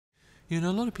You know,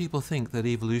 a lot of people think that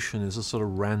evolution is a sort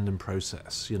of random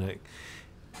process. You know,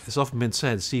 it's often been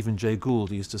said, Stephen Jay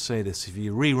Gould used to say this, if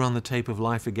you rerun the tape of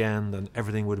life again, then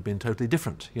everything would have been totally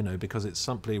different, you know, because it's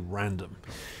simply random.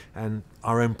 And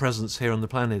our own presence here on the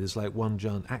planet is like one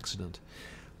giant accident.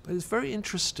 But it's very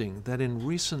interesting that in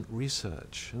recent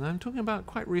research, and I'm talking about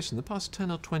quite recent, the past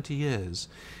 10 or 20 years,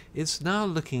 it's now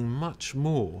looking much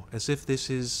more as if this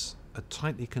is a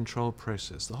tightly controlled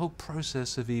process. The whole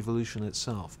process of evolution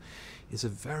itself is a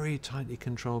very tightly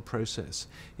controlled process.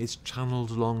 It's channeled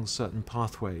along certain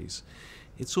pathways.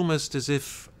 It's almost as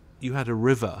if you had a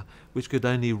river which could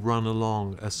only run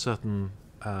along a certain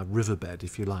riverbed,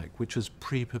 if you like, which was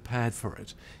pre-prepared for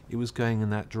it. It was going in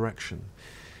that direction.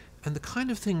 And the kind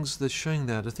of things that are showing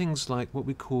that are things like what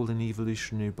we call in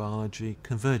evolutionary biology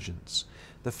convergence.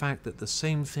 The fact that the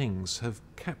same things have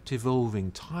kept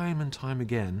evolving time and time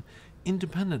again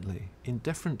independently in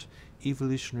different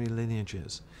evolutionary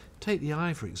lineages. Take the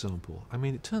eye, for example. I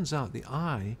mean, it turns out the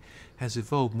eye has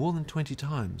evolved more than 20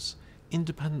 times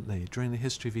independently during the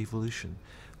history of evolution.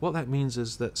 What that means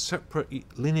is that separate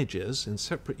lineages in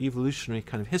separate evolutionary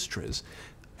kind of histories,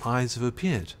 eyes have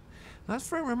appeared. That's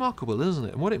very remarkable, isn't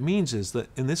it? And what it means is that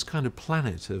in this kind of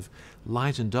planet of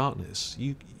light and darkness,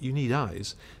 you need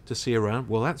eyes to see around.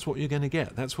 Well, that's what you're going to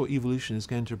get. That's what evolution is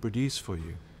going to produce for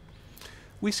you.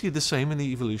 We see the same in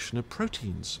the evolution of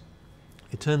proteins.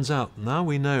 It turns out now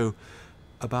we know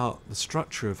about the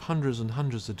structure of hundreds and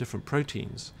hundreds of different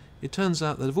proteins. It turns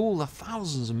out that of all the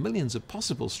thousands and millions of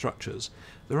possible structures,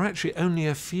 there are actually only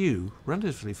a few,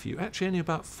 relatively few, actually only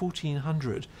about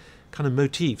 1,400 kind of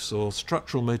motifs or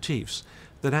structural motifs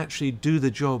that actually do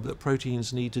the job that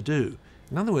proteins need to do.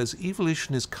 In other words,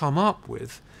 evolution has come up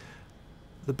with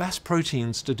the best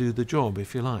proteins to do the job,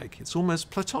 if you like. It's almost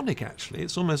Platonic, actually.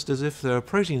 It's almost as if there are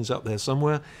proteins up there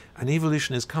somewhere and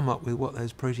evolution has come up with what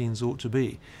those proteins ought to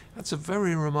be. That's a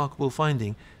very remarkable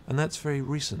finding, and that's very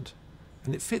recent.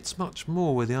 And it fits much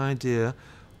more with the idea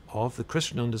of the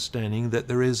Christian understanding that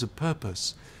there is a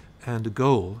purpose and a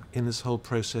goal in this whole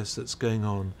process that's going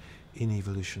on in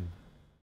evolution.